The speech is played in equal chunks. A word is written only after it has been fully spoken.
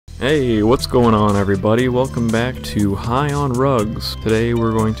Hey, what's going on everybody? Welcome back to High on Rugs. Today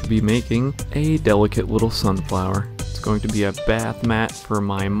we're going to be making a delicate little sunflower. It's going to be a bath mat for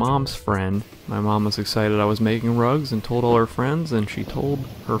my mom's friend. My mom was excited I was making rugs and told all her friends, and she told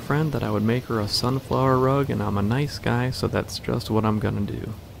her friend that I would make her a sunflower rug, and I'm a nice guy, so that's just what I'm gonna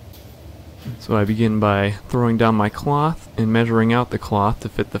do. So I begin by throwing down my cloth and measuring out the cloth to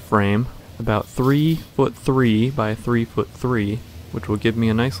fit the frame. About 3'3" by 3'3", which will give me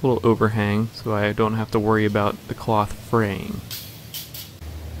a nice little overhang so I don't have to worry about the cloth fraying.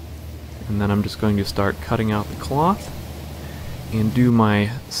 And then I'm just going to start cutting out the cloth and do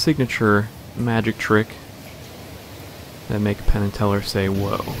my signature magic trick that make Penn and Teller say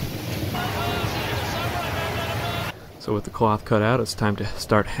whoa. So with the cloth cut out, it's time to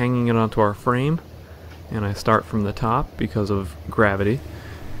start hanging it onto our frame, and I start from the top because of gravity.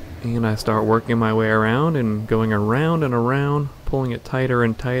 And I start working my way around and going around and around, pulling it tighter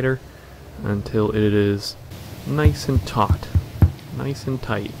and tighter until it is nice and taut, nice and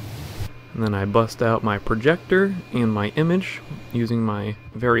tight. And then I bust out my projector and my image using my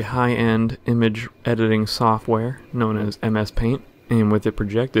very high-end image editing software known as MS Paint. And with it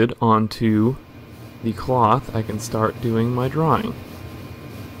projected onto the cloth, I can start doing my drawing.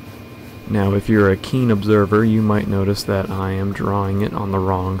 Now, if you're a keen observer, you might notice that I am drawing it on the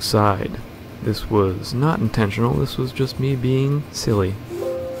wrong side. This was not intentional, this was just me being silly.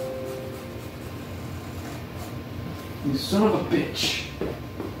 You son of a bitch!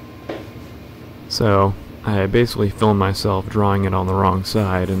 So, I basically filmed myself drawing it on the wrong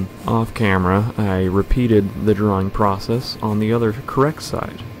side, and off camera, I repeated the drawing process on the other correct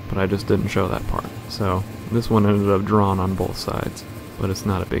side, but I just didn't show that part. So, this one ended up drawn on both sides, but it's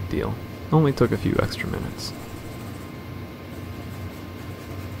not a big deal. Only took a few extra minutes.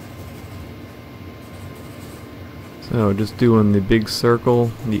 So just doing the big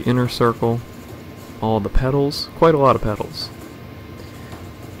circle, the inner circle, all the petals, quite a lot of petals,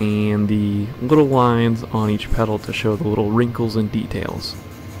 and the little lines on each petal to show the little wrinkles and details.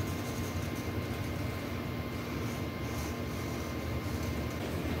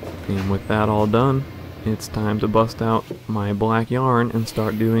 And with that all done, it's time to bust out my black yarn and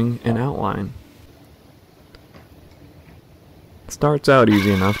start doing an outline. It starts out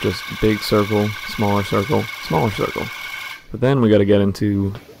easy enough, just big circle, smaller circle, smaller circle. But then we gotta get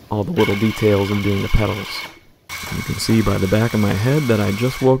into all the little details and doing the petals. And you can see by the back of my head that I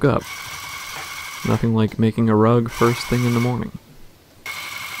just woke up. Nothing like making a rug first thing in the morning.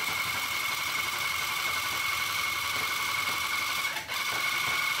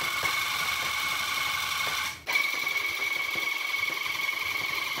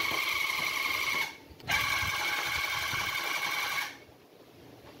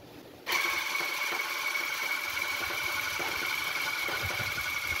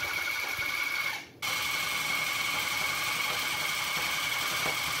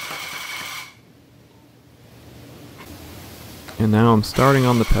 And now I'm starting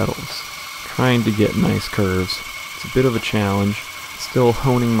on the petals, trying to get nice curves. It's a bit of a challenge. Still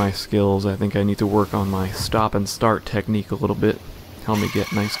honing my skills. I think I need to work on my stop and start technique a little bit. Help me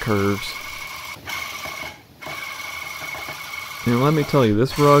get nice curves. And let me tell you,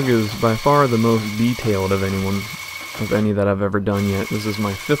 this rug is by far the most detailed of any that I've ever done yet. This is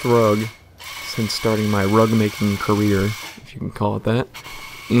my 5th rug since starting my rug making career, if you can call it that.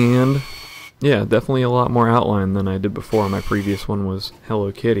 And yeah, definitely a lot more outline than I did before. My previous one was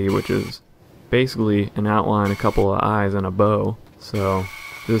Hello Kitty, which is basically an outline, a couple of eyes, and a bow. So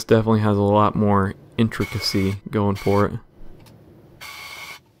this definitely has a lot more intricacy going for it.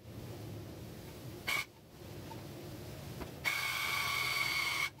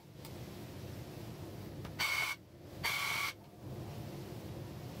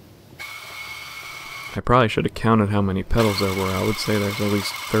 I probably should have counted how many petals there were. I would say there's at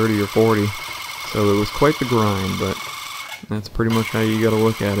least 30 or 40. So it was quite the grind, but that's pretty much how you gotta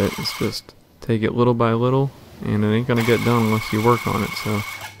look at it. It's just take it little by little, and it ain't gonna get done unless you work on it. So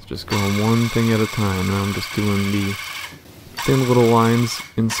it's just going one thing at a time. Now I'm just doing the thin little lines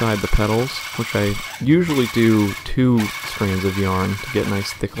inside the petals, which I usually do 2 strands of yarn to get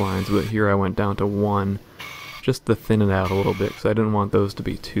nice thick lines, but here I went down to 1 just to thin it out a little bit because I didn't want those to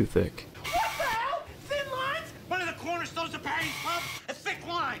be too thick.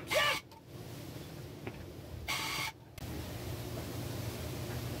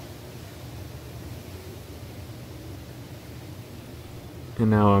 And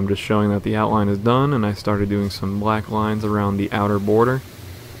now I'm just showing that the outline is done, and I started doing some black lines around the outer border.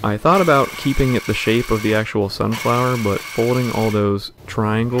 I thought about keeping it the shape of the actual sunflower, but folding all those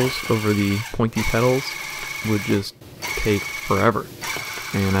triangles over the pointy petals would just take forever.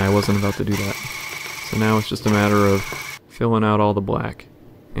 and I wasn't about to do that. So now it's just a matter of filling out all the black.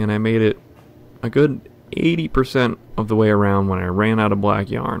 And I made it a good 80% of the way around when I ran out of black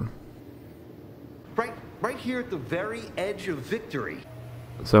yarn. Right here at the very edge of victory.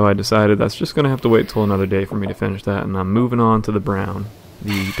 So I decided that's just going to have to wait till another day for me to finish that, and I'm moving on to the brown,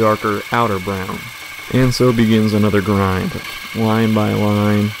 the darker outer brown. And so begins another grind, line by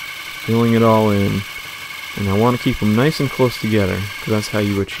line, filling it all in. And I want to keep them nice and close together, because that's how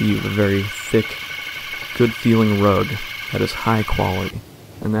you achieve a very thick, good feeling rug that is high quality.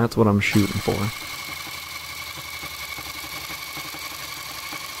 And that's what I'm shooting for.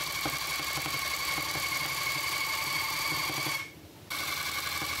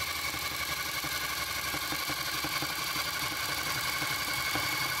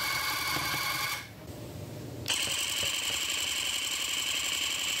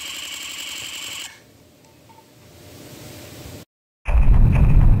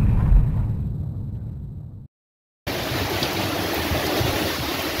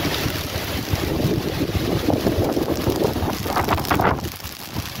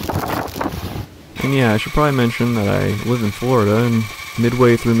 And yeah, I should probably mention that I live in Florida, and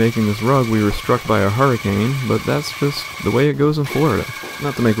midway through making this rug we were struck by a hurricane, but that's just the way it goes in Florida.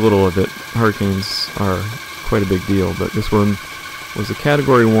 Not to make little of it, hurricanes are quite a big deal, but this one was a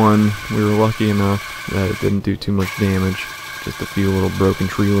Category 1. We were lucky enough that it didn't do too much damage, just a few little broken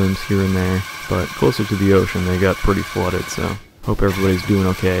tree limbs here and there, but closer to the ocean they got pretty flooded, so hope everybody's doing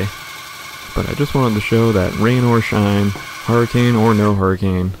okay. But I just wanted to show that rain or shine, hurricane or no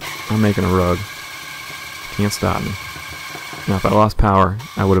hurricane, I'm making a rug. Can't stop me. Now if I lost power,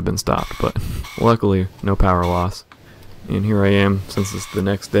 I would have been stopped, but luckily no power loss. And here I am, since it's the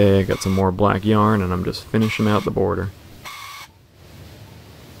next day, I got some more black yarn and I'm just finishing out the border.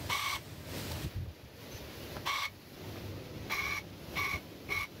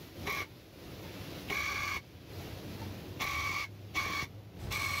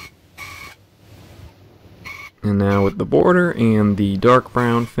 And now with the border and the dark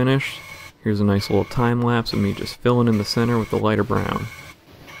brown finish, here's a nice little time lapse of me just filling in the center with the lighter brown.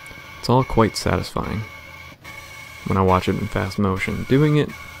 It's all quite satisfying when I watch it in fast motion. Doing it,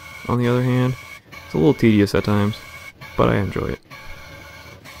 on the other hand, it's a little tedious at times, but I enjoy it.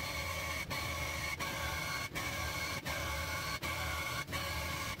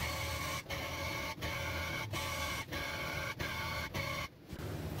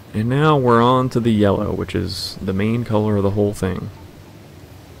 And now we're on to the yellow, which is the main color of the whole thing.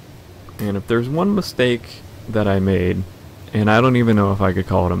 And if there's one mistake that I made, and I don't even know if I could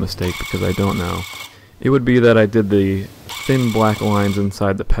call it a mistake because I don't know, it would be that I did the thin black lines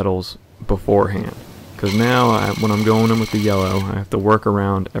inside the petals beforehand. Because now, when I'm going in with the yellow, I have to work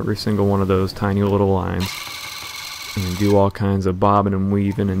around every single one of those tiny little lines and do all kinds of bobbing and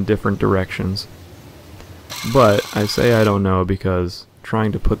weaving in different directions. But I say I don't know because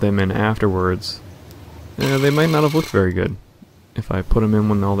trying to put them in afterwards, they might not have looked very good. If I put them in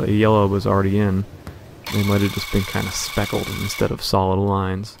when all the yellow was already in, they might have just been kind of speckled instead of solid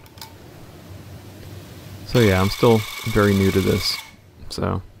lines. So yeah, I'm still very new to this,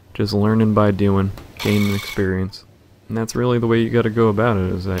 so just learning by doing, gaining experience. And that's really the way you gotta go about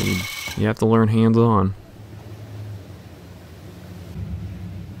it, is that you have to learn hands-on.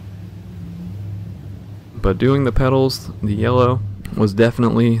 But doing the petals, the yellow, was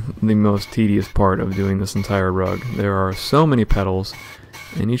definitely the most tedious part of doing this entire rug. There are so many petals,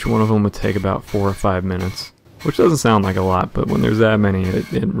 and each one of them would take about 4 or 5 minutes, which doesn't sound like a lot, but when there's that many,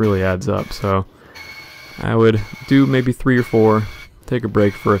 it really adds up. So I would do maybe 3 or 4, take a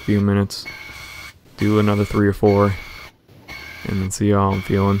break for a few minutes, do another 3 or 4, and then see how I'm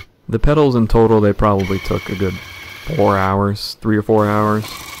feeling. The petals in total, they probably took a good 4 hours, 3 or 4 hours.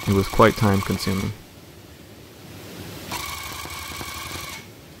 It was quite time consuming.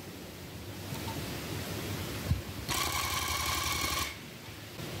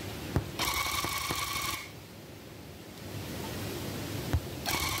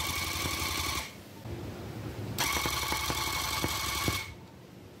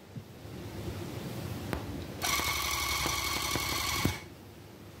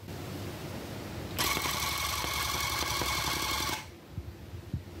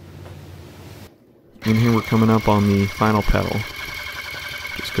 And here we're coming up on the final petal.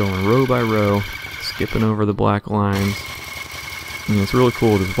 Just going row by row, skipping over the black lines. And it's really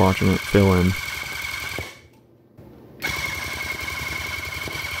cool just watching it fill in.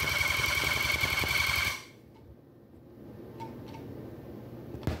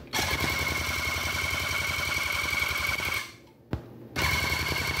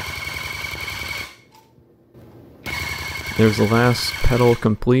 there's the last petal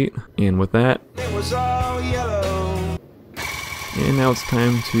complete, and with that, It was all yellow. and now it's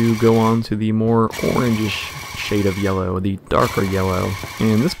time to go on to the more orangish shade of yellow, the darker yellow.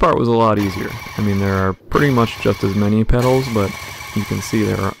 And this part was a lot easier. I mean, there are pretty much just as many petals, but you can see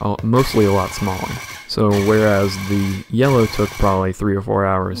they're mostly a lot smaller. So whereas the yellow took probably 3 or 4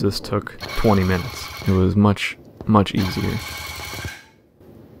 hours, this took 20 minutes. It was much easier.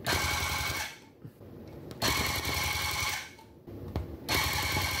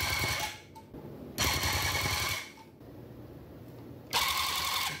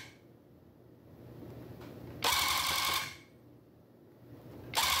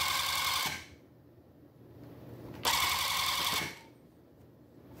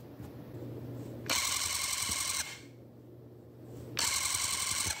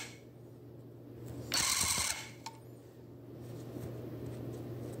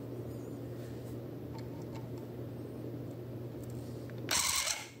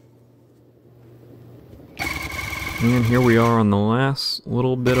 And here we are on the last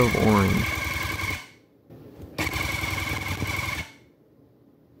little bit of orange.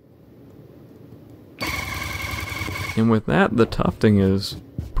 And with that, the tufting is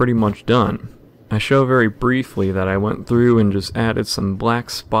pretty much done. I show very briefly that I went through and just added some black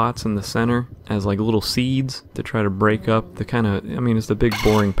spots in the center as like little seeds to try to break up the kind of, I mean, it's the big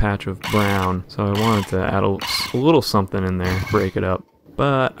boring patch of brown, so I wanted to add a little something in there, break it up.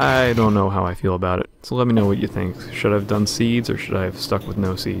 But I don't know how I feel about it, so let me know what you think. Should I have done seeds or should I have stuck with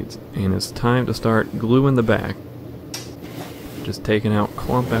no seeds? And it's time to start gluing the back. Just taking out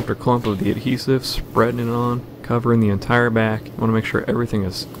clump after clump of the adhesive, spreading it on, covering the entire back. I want to make sure everything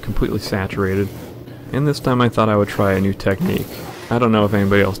is completely saturated. And this time I thought I would try a new technique. I don't know if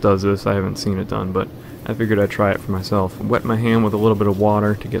anybody else does this, I haven't seen it done, but I figured I'd try it for myself. Wet my hand with a little bit of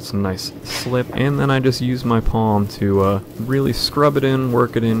water to get some nice slip, and then I just use my palm to really scrub it in,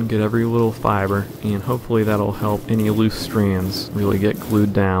 work it in, get every little fiber, and hopefully that'll help any loose strands really get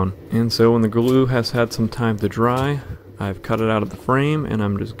glued down. And so when the glue has had some time to dry, I've cut it out of the frame, and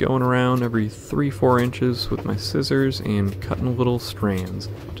I'm just going around every 3-4 inches with my scissors and cutting little strands.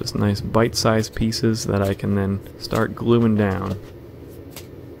 Just nice bite-sized pieces that I can then start gluing down.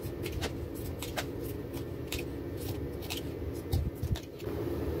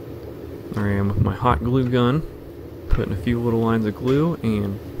 There I am with my hot glue gun, putting a few little lines of glue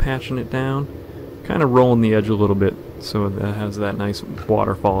and patching it down, kind of rolling the edge a little bit so that has that nice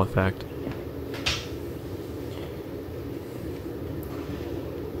waterfall effect.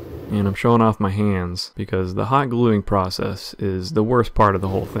 And I'm showing off my hands because the hot gluing process is the worst part of the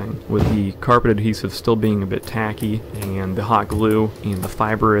whole thing, with the carpet adhesive still being a bit tacky and the hot glue and the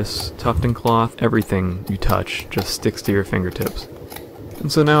fibrous tufting cloth, everything you touch just sticks to your fingertips.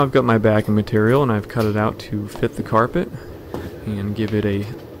 And so now I've got my backing material and I've cut it out to fit the carpet and give it a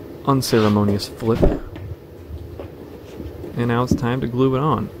unceremonious flip. And now it's time to glue it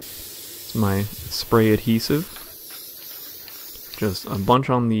on. It's my spray adhesive. Just a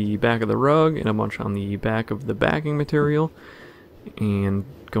bunch on the back of the rug and a bunch on the back of the backing material, and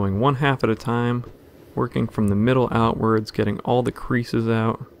going 1/2 at a time, working from the middle outwards, getting all the creases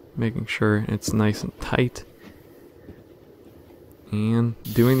out, making sure it's nice and tight. And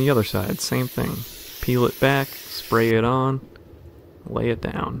doing the other side, same thing. Peel it back, spray it on, lay it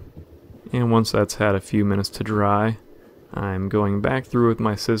down. And once that's had a few minutes to dry, I'm going back through with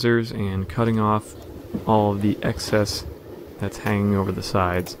my scissors and cutting off all of the excess that's hanging over the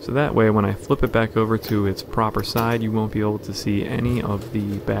sides. So that way when I flip it back over to its proper side, you won't be able to see any of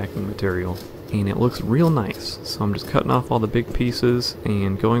the backing material. And it looks real nice. So I'm just cutting off all the big pieces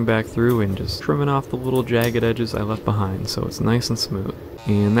and going back through and just trimming off the little jagged edges I left behind so it's nice and smooth.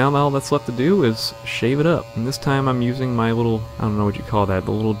 And now all that's left to do is shave it up. And this time I'm using my little, I don't know what you call that,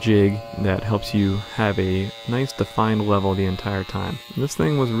 the little jig that helps you have a nice defined level the entire time. And this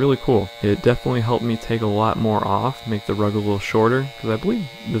thing was really cool. It definitely helped me take a lot more off, make the rug a little shorter, because I believe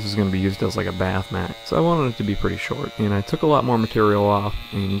this is going to be used as like a bath mat. So I wanted it to be pretty short. And I took a lot more material off,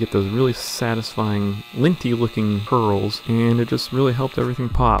 and you get those really satisfying, linty looking curls, and it just really helped everything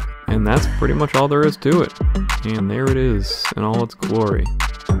pop. And that's pretty much all there is to it. And there it is in all its glory.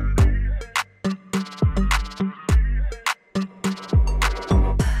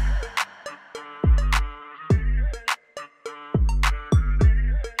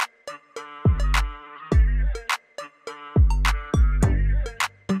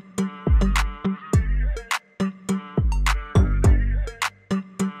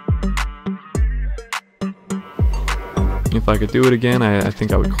 If I could do it again, I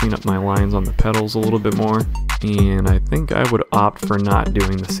think I would clean up my lines on the petals a little bit more. And I think I would opt for not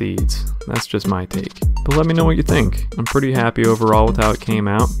doing the seeds. That's just my take. But let me know what you think. I'm pretty happy overall with how it came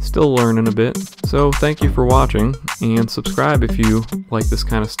out. Still learning a bit. So thank you for watching, and subscribe if you like this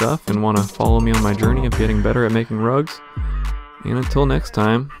kind of stuff and want to follow me on my journey of getting better at making rugs. And until next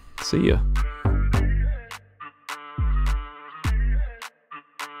time, see ya.